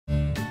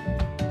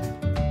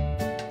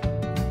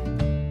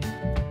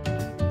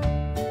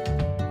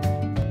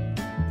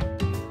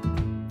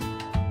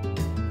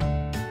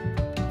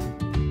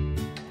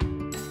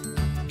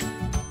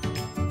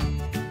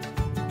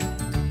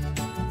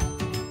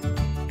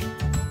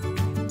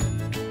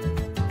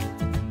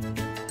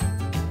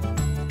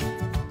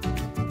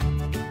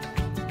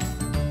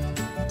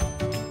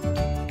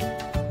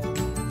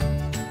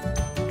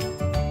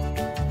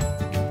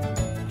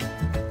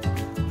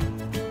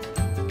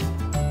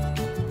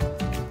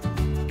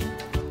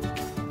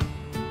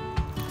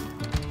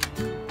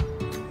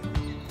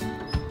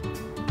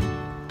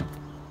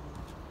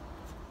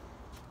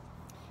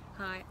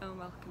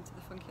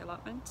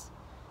Allotment.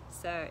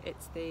 So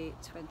it's the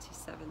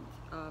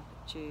 27th of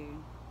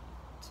June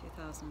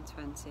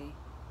 2020. I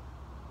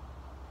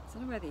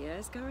don't know where the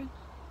year's going.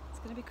 It's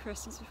going to be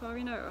Christmas before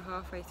we know it. We're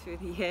halfway through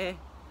the year.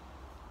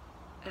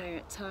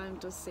 Time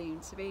does seem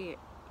to be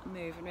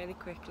moving really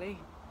quickly.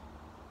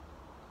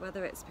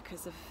 Whether it's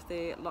because of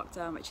the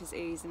lockdown, which is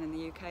easing in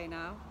the UK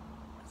now,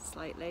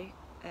 slightly.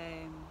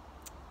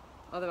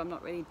 Although I'm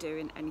not really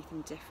doing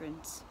anything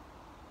different.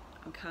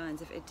 I'm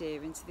kind of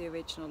adhering to the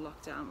original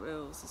lockdown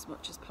rules as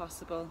much as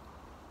possible.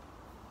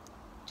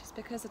 Just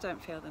because I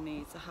don't feel the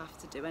need to have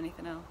to do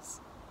anything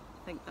else.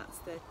 I think that's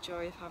the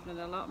joy of having an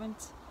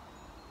allotment.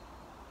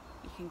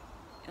 You can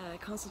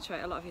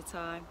concentrate a lot of your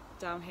time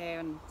down here,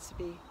 and to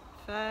be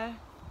fair,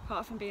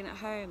 apart from being at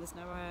home, there's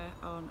nowhere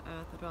on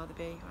earth I'd rather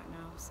be right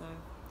now.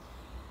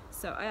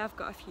 So I have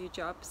got a few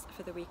jobs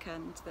for the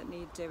weekend that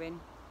need doing.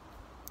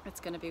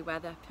 It's going to be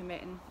weather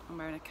permitting. I'm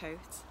wearing a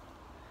coat.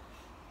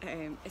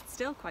 It's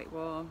still quite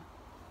warm,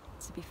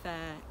 to be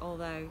fair,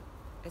 although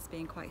it's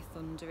been quite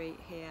thundery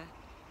here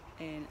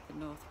in the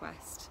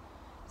northwest.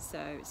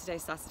 So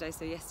today's Saturday,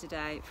 so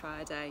yesterday,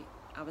 Friday,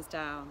 I was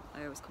down.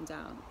 I always come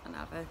down and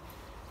have a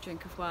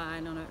drink of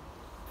wine on a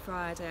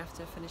Friday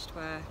after I finished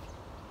work.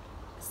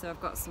 So I've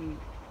got some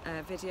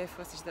video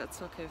footage that I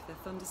took of the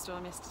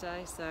thunderstorm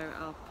yesterday, so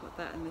I'll put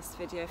that in this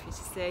video for you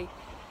to see.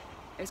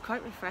 It was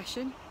quite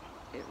refreshing.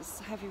 It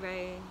was heavy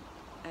rain,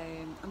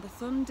 and the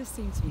thunder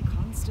seemed to be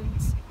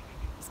constant.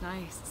 It's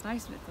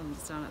nice when it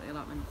thunders down at the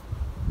allotment.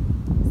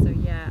 So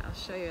yeah, I'll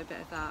show you a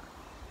bit of that.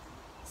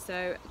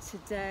 So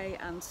today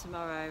and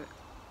tomorrow,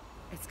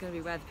 it's going to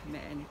be weather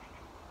permitting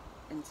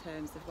in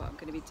terms of what I'm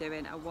going to be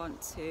doing.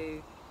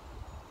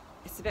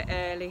 It's a bit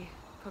early,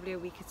 probably a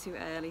week or two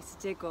early, to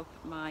dig up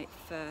my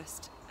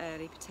first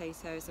early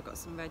potatoes. I've got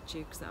some red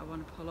dukes that I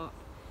want to pull up.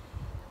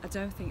 I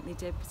don't think they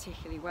did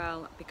particularly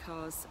well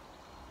because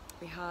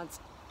we had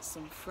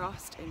some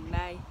frost in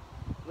May,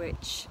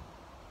 which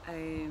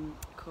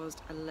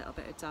caused a little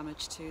bit of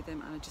damage to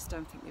them, and I just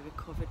don't think they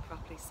recovered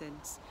properly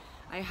since.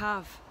 I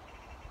have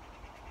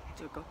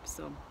dug up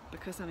some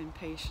because I'm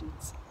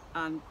impatient,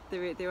 and they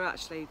were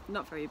actually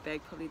not very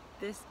big, probably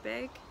this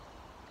big,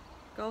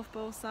 golf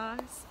ball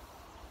size,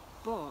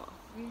 but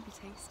really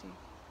tasty.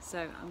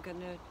 So I'm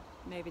gonna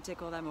maybe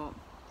dig all them up,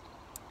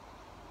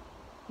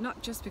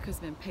 not just because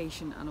I'm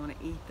impatient and I want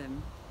to eat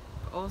them,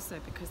 but also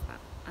because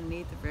I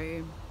need the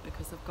room,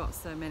 because I've got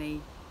so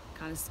many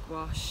kind of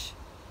squash,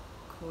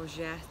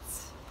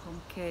 courgette,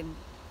 pumpkin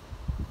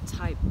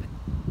type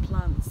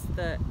plants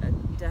that are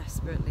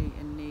desperately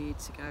in need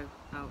to go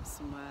out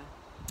somewhere.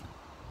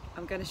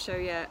 I'm going to show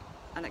you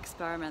an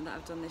experiment that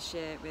I've done this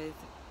year with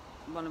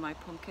one of my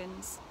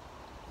pumpkins.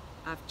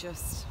 I've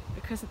just,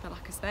 because of the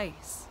lack of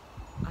space,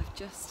 I've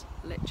just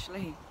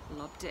literally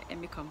lobbed it in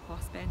my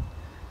compost bin.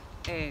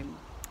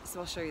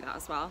 So I'll show you that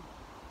as well.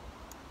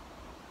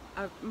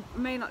 I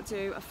may not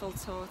do a full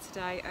tour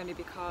today, only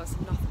because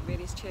nothing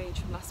really has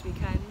changed from last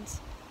weekend.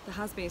 There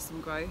has been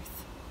some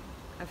growth.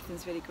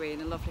 Everything's really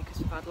green and lovely because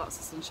we've had lots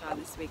of sunshine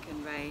this week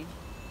and rain.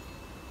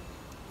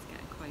 It's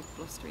getting quite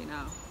blustery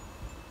now.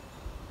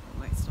 It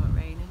might start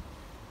raining.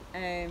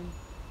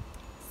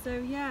 So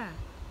yeah,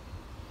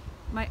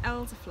 my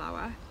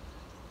elderflower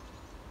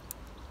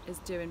is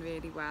doing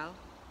really well.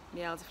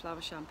 My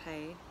elderflower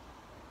champagne.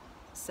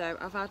 So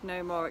I've had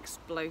no more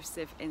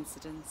explosive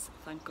incidents,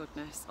 thank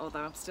goodness,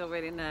 although I'm still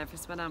really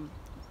nervous when I'm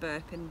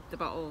burping the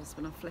bottles,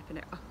 when I'm flipping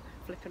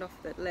off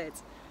the lid,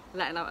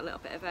 letting out a little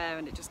bit of air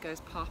and it just goes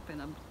pop, and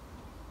I'm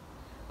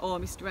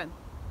almost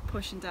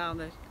pushing down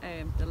the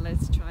lid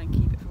to try and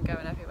keep it from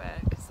going everywhere,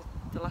 because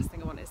the last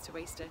thing I want is to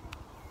waste it.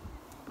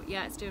 But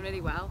yeah, it's doing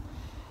really well.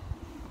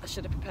 I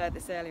should have prepared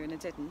this earlier and I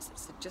didn't,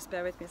 so just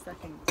bear with me a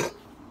second.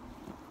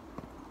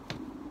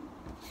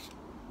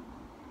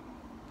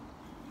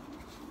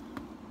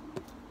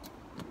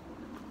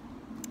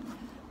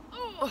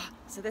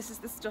 So this is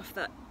the stuff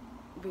that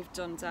we've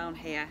done down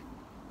here.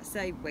 I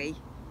say we,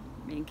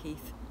 me and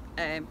Keith.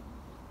 Yeah,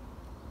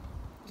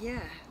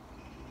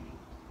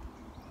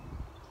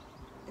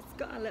 it's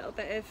got a little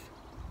bit of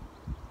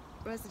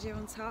residue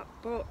on top,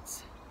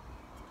 but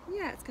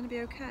yeah, it's going to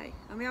be okay.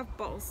 And we have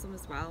bottled some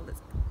as well that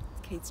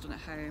Keith's done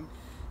at home.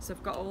 So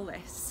I've got all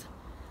this,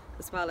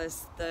 as well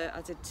as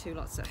I did 2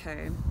 lots at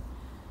home.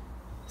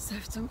 So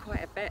I've done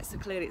quite a bit, so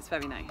clearly it's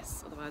very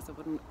nice. Otherwise I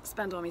wouldn't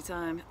spend all my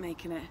time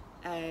making it.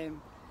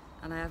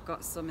 And I have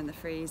got some in the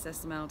freezer,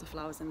 some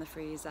elderflowers in the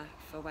freezer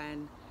for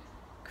when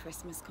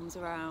Christmas comes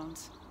around.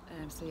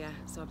 So yeah,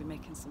 so I'll be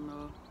making some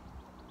more.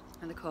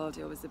 And the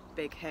cordial was a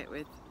big hit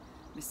with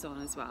my son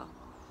as well,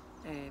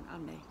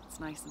 and me. It's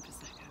nice and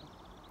prosecco.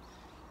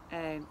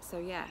 So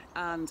yeah,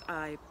 and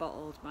I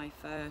bottled my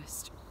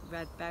first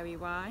red berry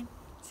wine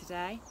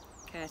today,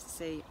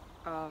 courtesy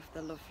of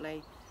the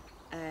lovely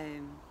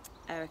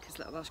Erica's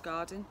Little Welsh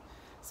Garden.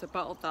 So I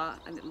bottled that,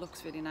 and it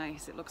looks really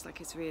nice. It looks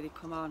like it's really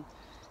come on.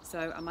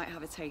 So I might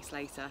have a taste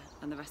later,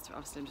 and the rest of it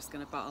obviously I'm just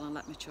going to bottle and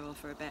let mature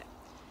for a bit.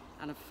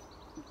 And I've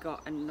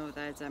got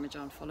another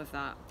demijohn full of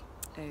that,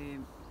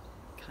 kind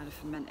of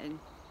fermenting.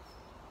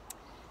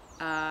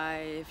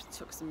 I've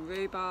took some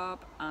rhubarb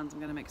and I'm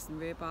going to make some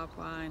rhubarb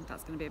wine.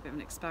 That's going to be a bit of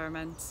an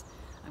experiment.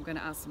 I'm going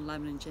to add some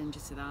lemon and ginger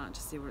to that and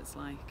just see what it's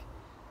like.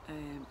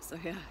 So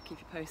yeah, keep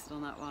you posted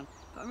on that one.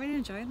 But I'm really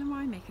enjoying the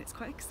wine making. It's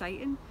quite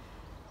exciting.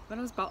 When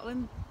I was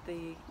bottling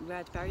the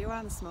red berry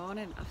wine this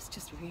morning, I was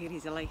just really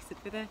delighted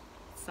with it.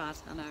 It's sad,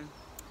 I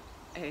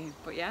know.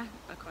 But yeah,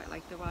 I quite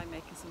like the wine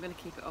making, so I'm going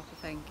to keep it up, I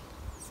think.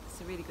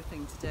 It's a really good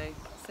thing to do. It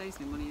saves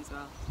me money as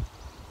well.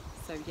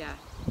 So yeah.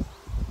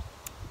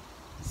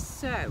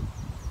 So,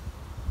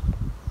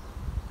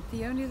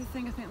 the only other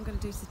thing I think I'm going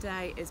to do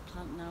today is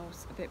planting out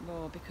a bit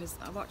more, because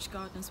I watched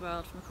Gardener's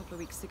World from a couple of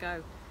weeks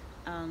ago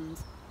and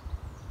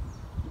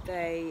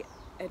they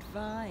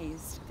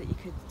advised that you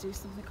could do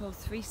something called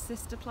three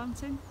sister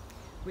planting,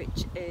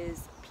 which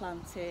is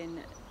planting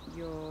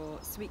your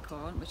sweet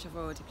corn, which I've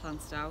already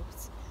planted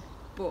out,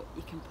 but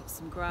you can put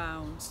some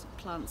ground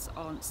plants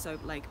on, so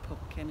like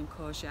pumpkin and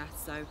courgette.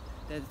 So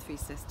they're the three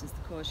sisters: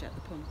 the courgette,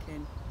 the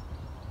pumpkin,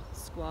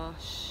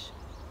 squash.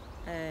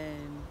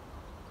 In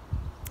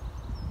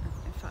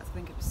fact, I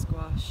think it was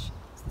squash.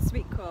 So the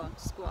sweet corn,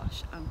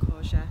 squash, and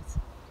courgette.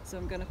 So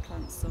I'm going to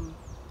plant some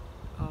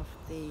of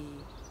the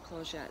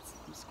courgette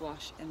and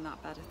squash in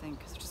that bed, I think,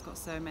 because I've just got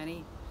so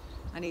many.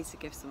 I need to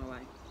give some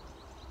away,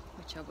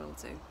 which I will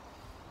do.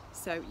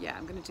 So yeah,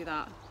 I'm going to do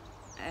that.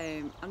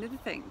 Another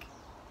thing,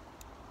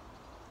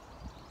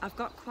 I've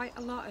got quite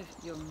a lot of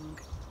young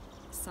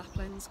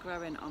saplings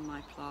growing on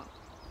my plot,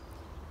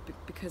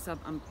 because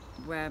I'm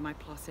where my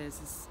plot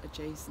is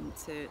adjacent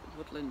to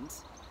woodland,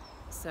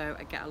 so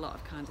I get a lot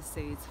of kind of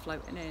seeds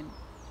floating in.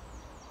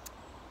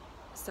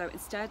 So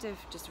instead of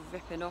just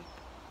ripping up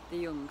the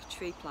young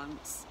tree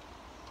plants,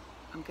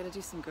 I'm going to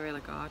do some guerrilla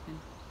gardening,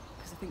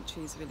 because I think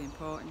trees are really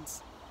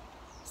important.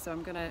 So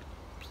I'm going to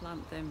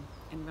plant them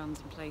in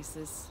random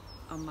places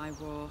on my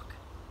walk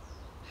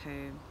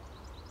home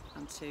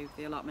and to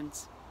the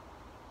allotment.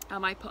 I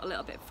might put a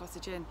little bit of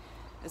footage in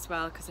as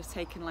well, because I've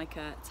taken like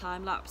a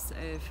time lapse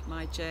of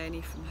my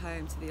journey from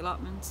home to the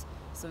allotment,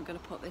 so I'm going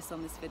to put this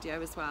on this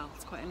video as well.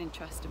 It's quite an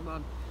interesting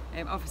one.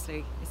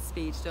 Obviously it's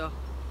speeded up,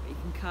 but you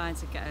can kind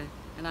of get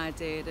an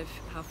idea of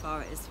how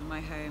far it is from my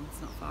home.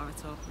 It's not far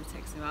at all. It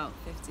takes me about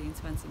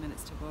 15-20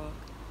 minutes to walk,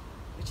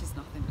 which is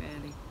nothing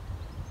really.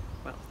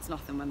 Well, it's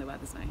nothing when the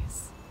weather's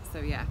nice. So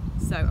yeah,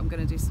 so I'm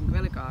going to do some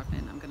guerrilla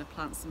gardening. I'm going to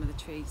plant some of the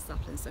tree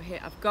saplings. So here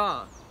I've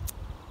got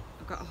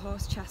a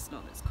horse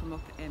chestnut that's come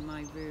up in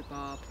my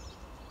rhubarb.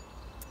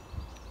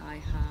 I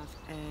have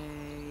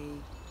a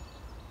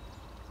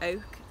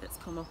oak that's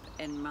come up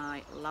in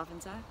my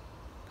lavender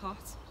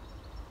pot.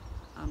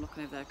 I'm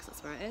looking over there because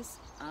that's where it is.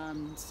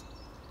 And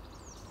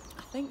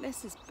I think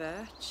this is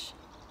birch.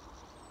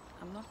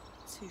 I'm not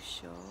too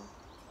sure.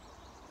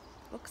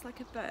 Looks like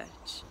a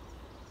birch.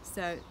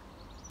 So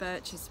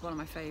birch is one of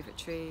my favourite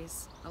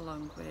trees,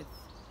 along with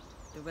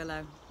the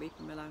willow,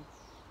 weeping willow.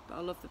 But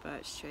I love the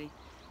birch tree.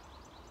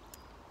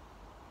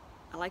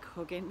 I like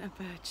hugging a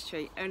birch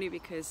tree only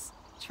because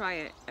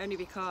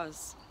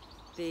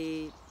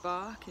the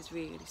bark is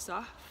really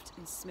soft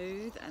and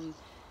smooth, and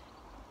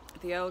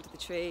the older the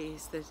tree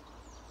is,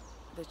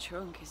 the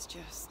trunk is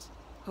just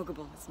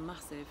huggable. It's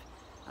massive,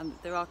 and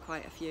there are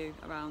quite a few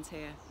around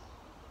here.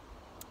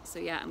 So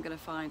yeah, I'm going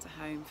to find a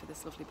home for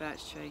this lovely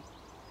birch tree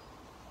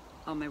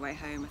on my way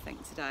home, I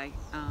think, today,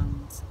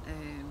 and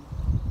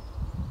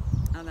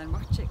then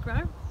watch it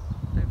grow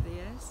over the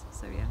years.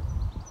 So yeah,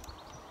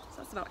 so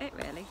that's about it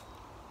really.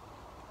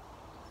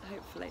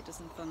 Hopefully it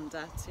doesn't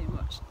thunder too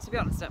much. To be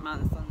honest, I don't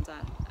mind the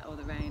thunder or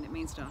the rain. It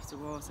means I don't have to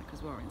water,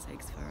 because watering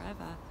takes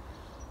forever.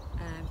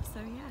 So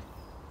yeah,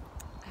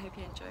 I hope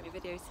you enjoyed my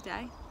video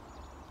today,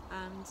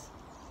 and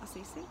I'll see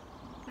you soon.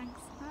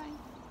 Thanks, bye.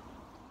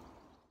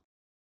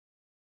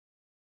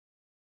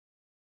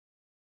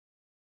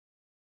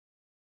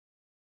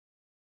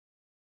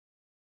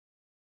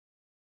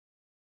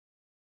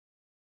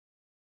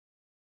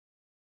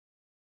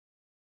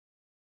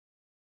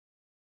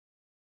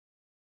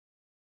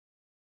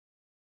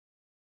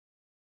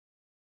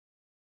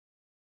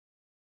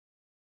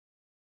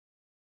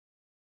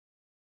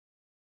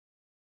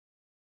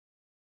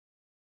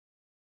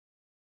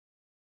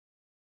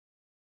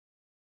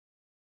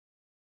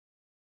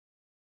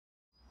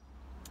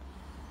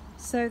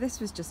 So this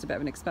was just a bit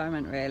of an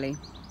experiment really.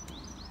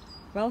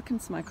 Welcome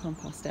to my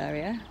compost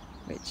area,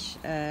 which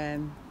yeah,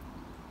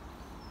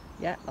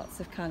 lots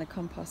of kind of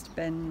compost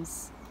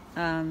bins,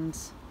 and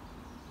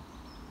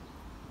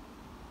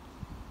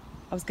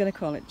I was going to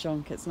call it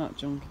junk. It's not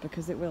junk,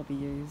 because it will be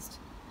used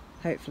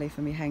hopefully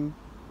for me hen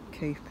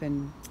coop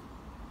and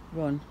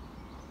run.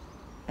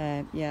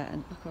 Yeah,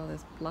 and look at all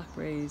those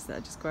blackberries that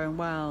are just growing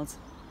wild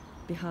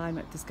behind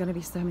me. There's going to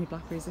be so many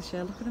blackberries this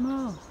year, look at them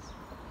all.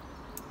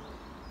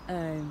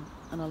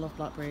 And I love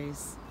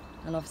blackberries,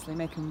 and obviously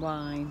making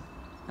wine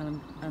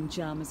and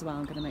jam as well.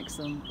 I'm going to make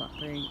some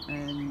blackberry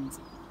and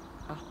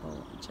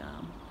apple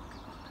jam.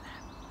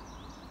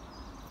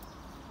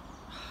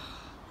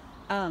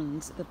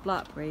 And the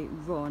blackberry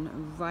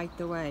run right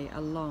the way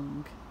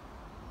along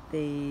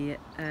the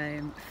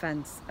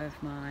fence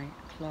of my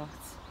plot.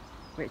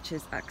 which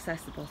is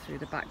accessible through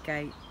the back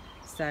gate.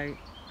 So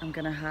I'm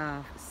going to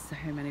have so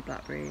many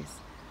blackberries,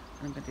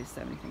 and I'm going to do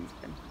so many things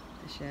with them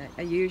this year.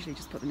 I usually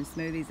just put them in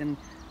smoothies and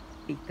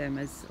eat them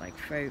as like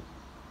fruit,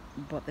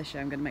 but this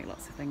year I'm going to make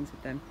lots of things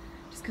with them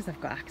just because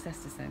I've got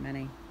access to so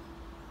many.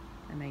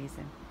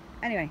 Amazing.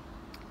 Anyway,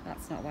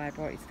 that's not why I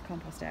brought you to the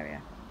compost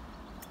area.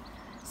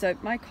 So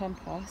my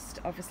compost,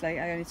 obviously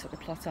I only took the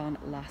plot on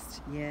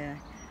last year,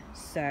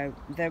 so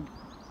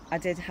I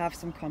did have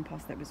some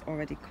compost that was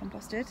already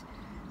composted,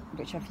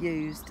 which I've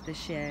used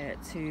this year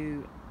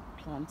to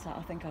plant out.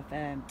 I think I've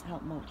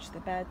helped mulch the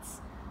beds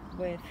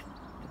with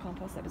the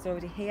compost that was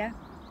already here.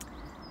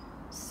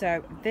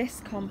 So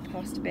this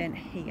compost bin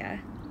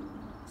here,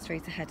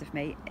 straight ahead of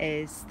me,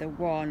 is the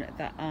one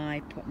that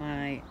I put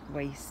my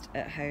waste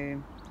at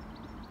home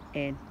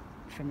in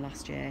from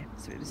last year.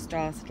 So it was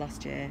started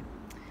last year.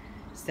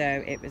 So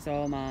it was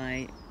all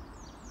my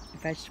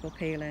vegetable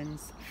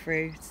peelings,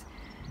 fruit,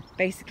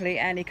 basically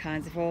any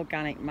kinds of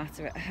organic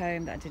matter at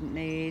home that I didn't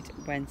need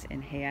went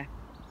in here.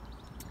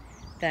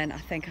 Then I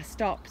think I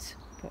stopped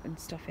putting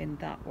stuff in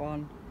that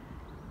one.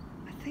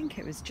 I think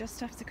it was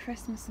just after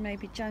Christmas,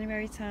 maybe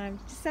January time,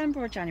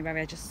 December or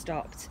January, I just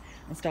stopped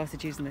and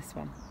started using this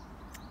one.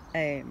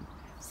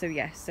 So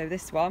yeah, so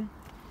this one,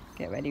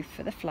 get ready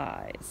for the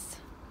flies.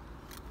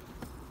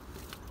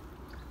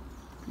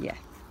 Yeah,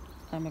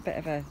 I'm a bit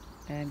of a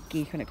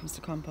geek when it comes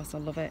to compost. I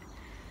love it.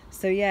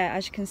 So yeah,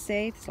 as you can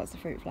see, there's lots of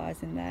fruit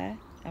flies in there,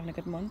 having a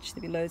good munch.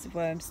 There'll be loads of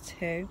worms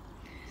too.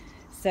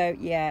 So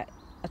yeah,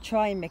 I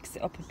try and mix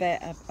it up a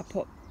bit. I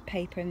put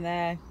paper in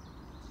there,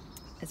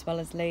 as well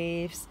as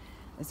leaves,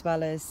 as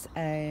well as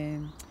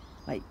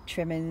like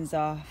trimmings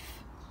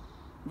off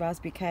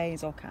raspberry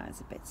canes, all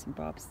kinds of bits and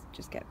bobs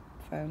just get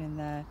thrown in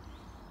there,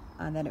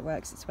 and then it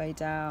works its way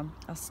down.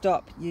 I'll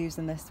stop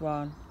using this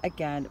one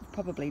again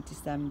probably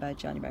December,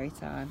 January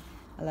time.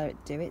 I'll let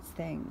it do its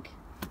thing.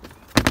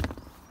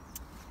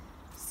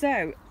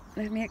 So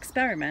my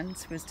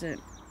experiment was to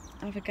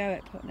have a go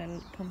at putting a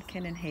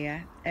pumpkin in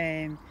here,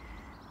 and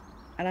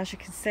as you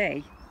can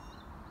see,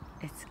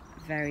 it's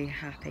very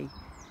happy.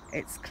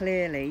 It's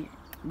clearly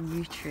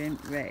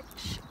nutrient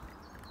rich,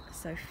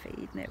 so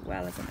feeding it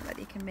well. I don't know whether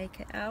you can make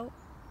it out.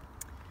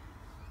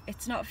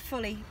 It's not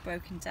fully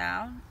broken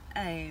down,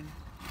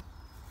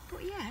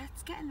 but yeah,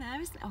 it's getting there,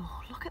 isn't it?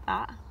 Oh, look at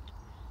that.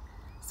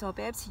 So I'll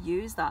be able to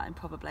use that in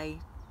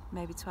probably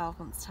maybe 12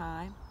 months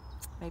time,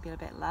 maybe a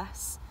bit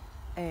less,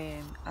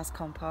 as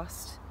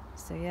compost.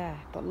 So yeah,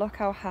 but look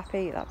how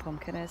happy that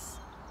pumpkin is.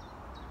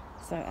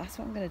 So that's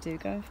what I'm going to do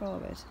going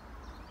forward.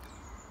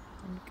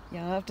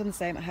 Yeah, I've done the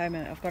same at home,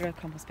 and I've got a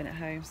compost bin at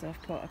home, so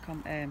I've put a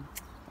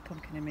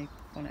pumpkin in my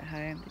one at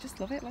home. They just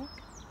love it, look.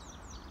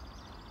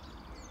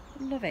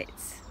 Love it.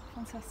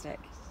 Fantastic.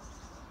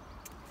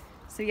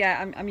 So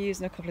yeah, I'm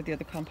using a couple of the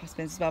other compost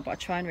bins as well, but I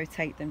try and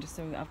rotate them just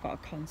so that I've got a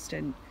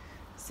constant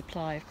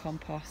supply of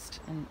compost.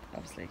 And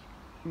obviously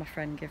my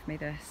friend gave me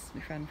this, my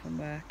friend from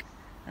work.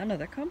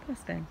 Another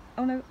compost bin.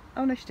 Oh no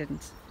she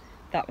didn't.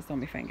 That was the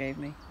one my friend gave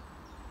me.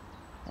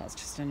 That's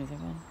just another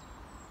one.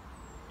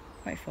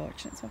 Quite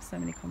fortunate to have so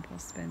many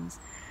compost bins.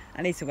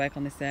 I need to work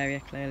on this area,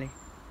 clearly.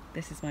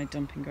 This is my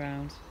dumping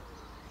ground.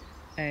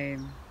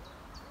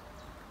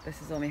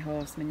 This is all my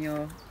horse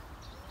manure,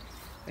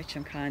 which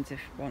I'm kind of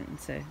wanting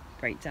to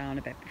break down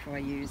a bit before I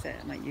use it.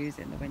 I might use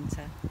it in the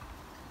winter.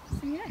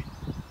 So yeah,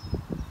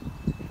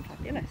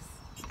 fabulous.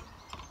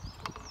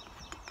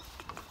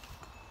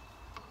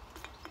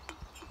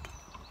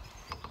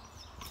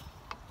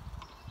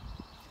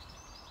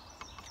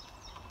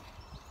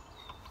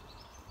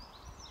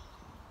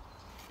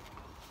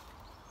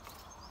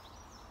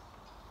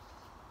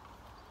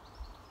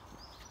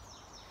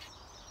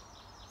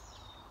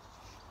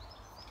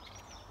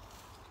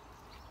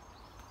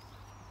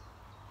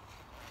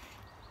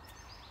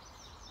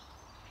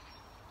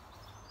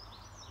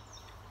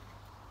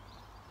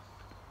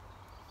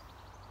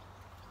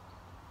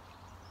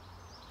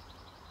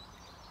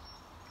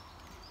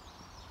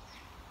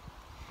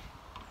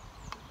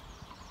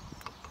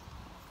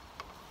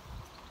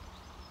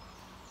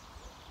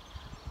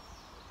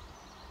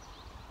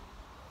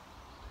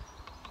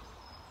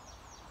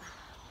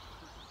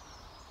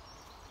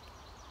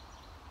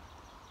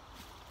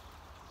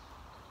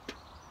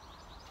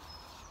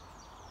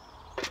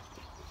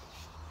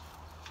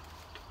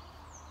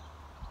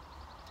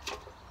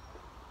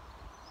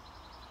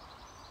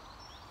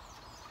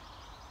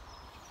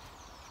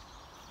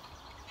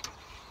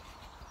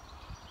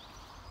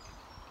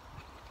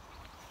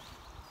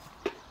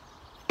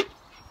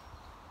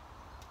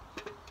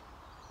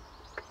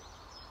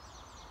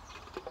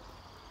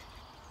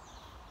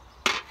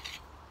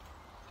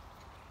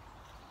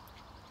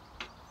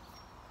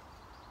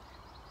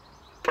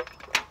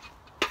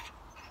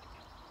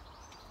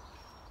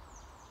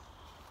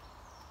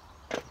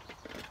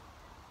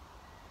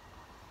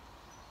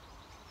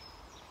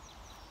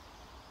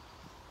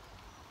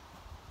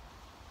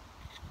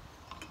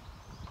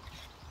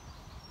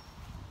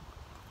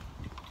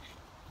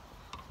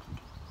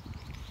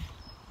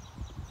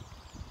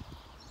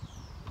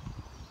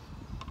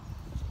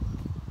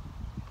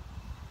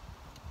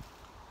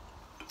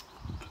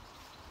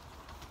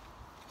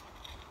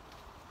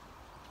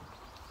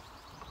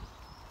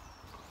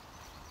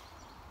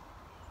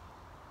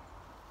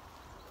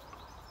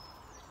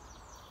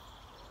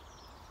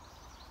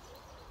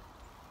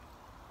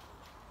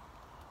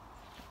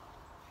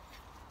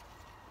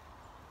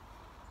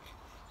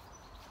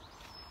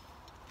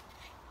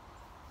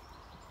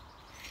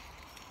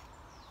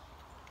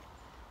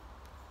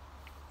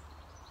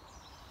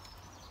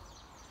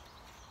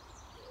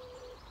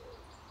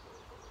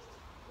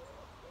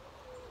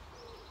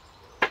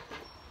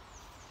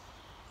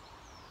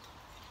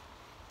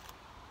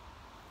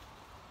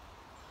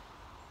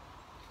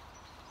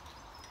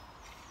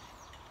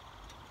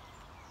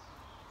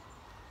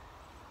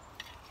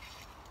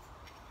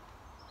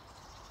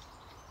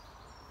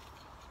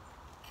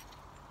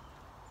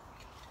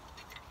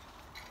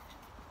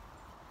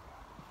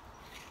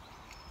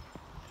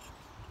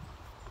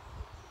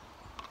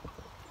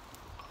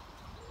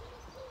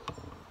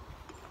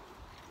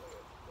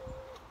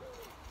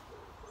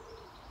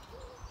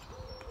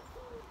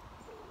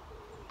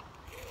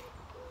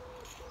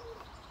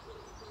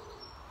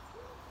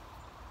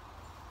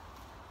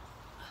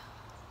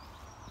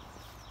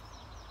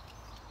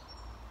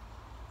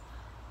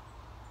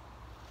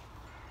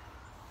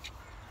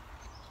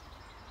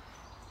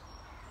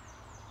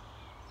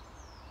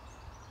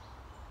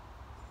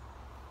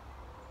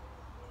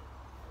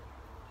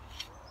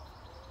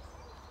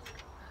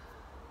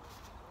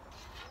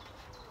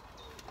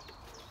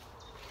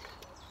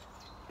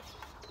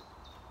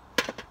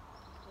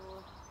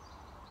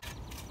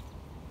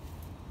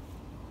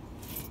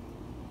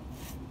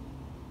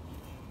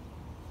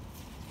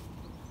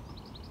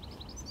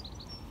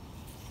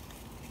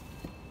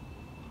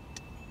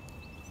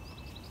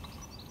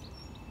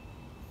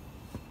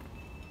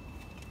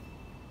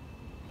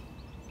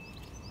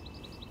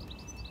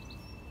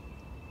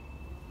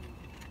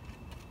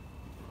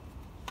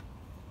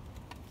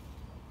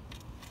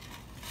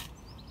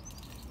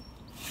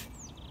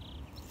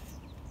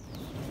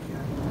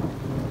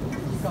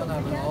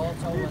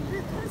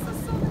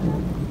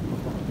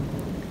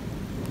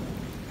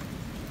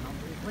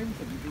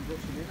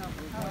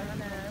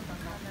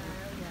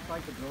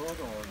 like abroad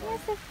or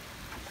Yes,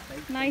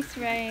 nice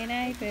rain,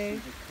 eh, boo?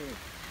 And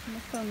the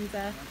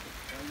thunder.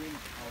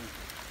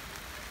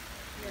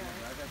 Yeah.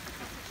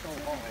 It's so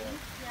hot here.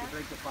 You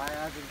break the fire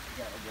and to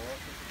get the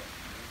water to get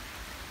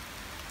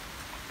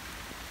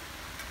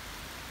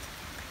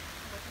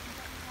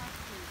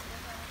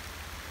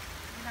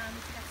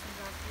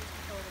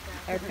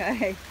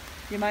Okay,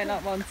 you might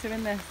not want to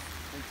in this.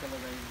 until the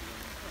rain.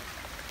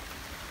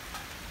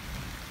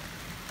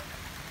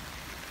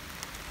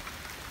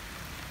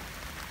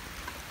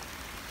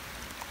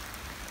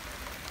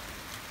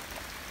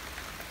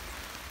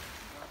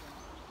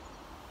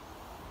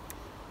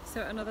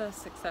 So another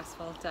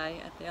successful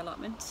day at the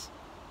allotment.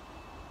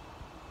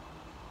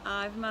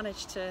 I've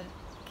managed to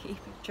keep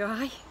it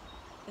dry.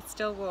 It's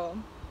still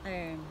warm.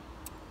 But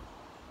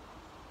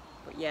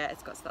yeah,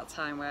 it's got to that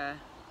time where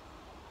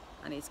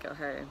I need to go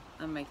home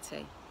and make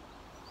tea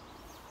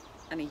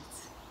and eat.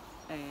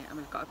 And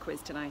we've got a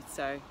quiz tonight,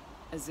 so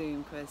a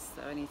Zoom quiz,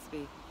 so I need to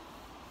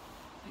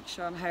make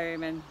sure I'm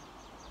home and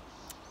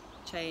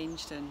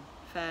changed and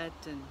fed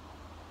and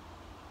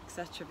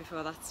etc.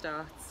 before that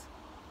starts.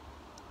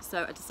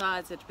 So I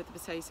decided with the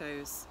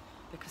potatoes,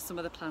 because some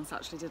of the plants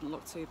actually didn't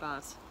look too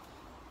bad,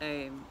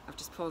 I've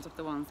just pulled up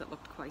the ones that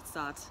looked quite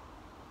sad,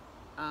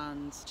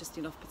 and just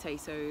enough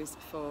potatoes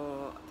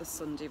for the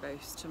Sunday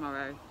roast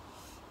tomorrow,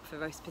 for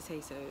roast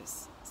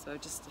potatoes. So I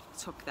just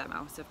took them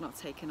out. I've not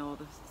taken all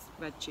the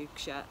red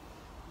dukes yet.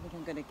 I think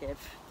I'm going to give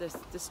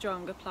the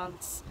stronger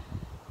plants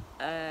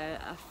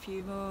a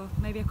few more,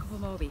 maybe a couple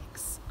more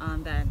weeks,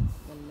 and then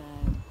we'll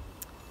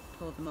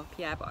pull them up.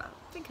 Yeah, but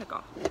I think I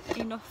got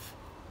enough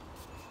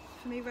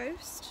for me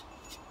roast.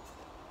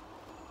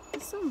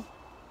 There's some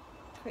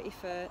pretty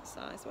fair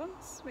size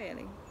ones,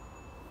 really.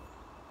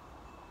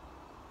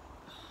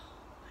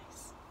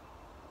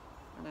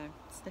 I know,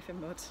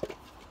 sniffing mud.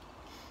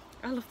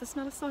 I love the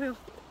smell of soil.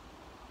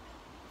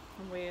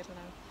 I'm weird,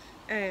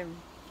 I know.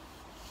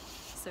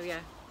 So yeah,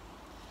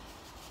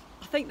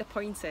 I think the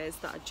point is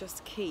that I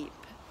just keep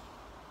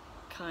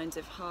kind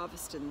of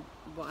harvesting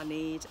what I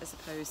need, as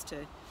opposed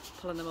to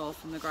pulling them all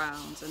from the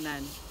ground and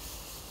then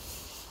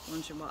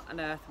wondering what on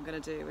earth I'm going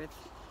to do with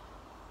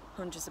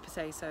hundreds of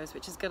potatoes,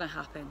 which is going to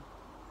happen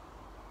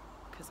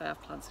because I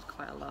have planted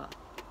quite a lot.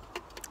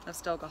 I've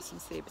still got some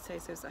seed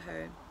potatoes at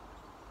home.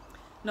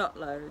 Not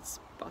loads,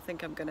 but I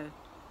think I'm going to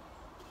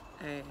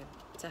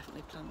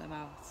definitely plant them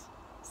out.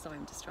 So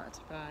I'm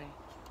distracted by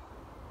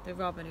the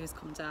robin who's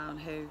come down,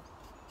 who...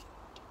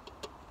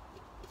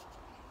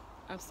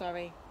 I'm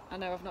sorry, I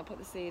know I've not put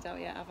the seed out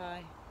yet, have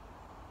I?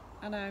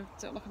 I know,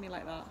 don't look at me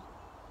like that.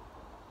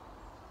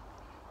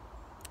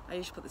 I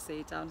usually put the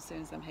seed down as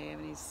soon as I'm here,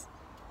 and he's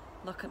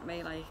looking at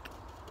me like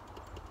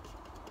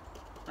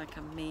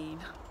I'm mean.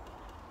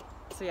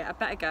 So yeah, I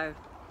better go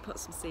put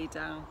some seed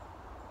down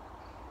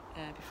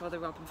before the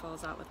robin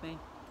falls out with me.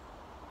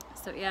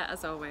 So yeah,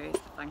 as always,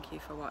 thank you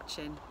for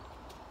watching.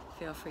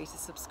 Feel free to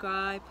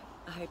subscribe.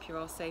 I hope you're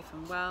all safe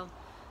and well.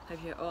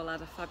 Hope you all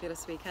had a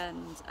fabulous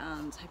weekend,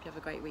 and hope you have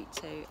a great week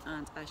too,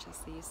 and I shall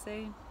see you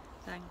soon.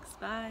 Thanks,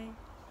 bye.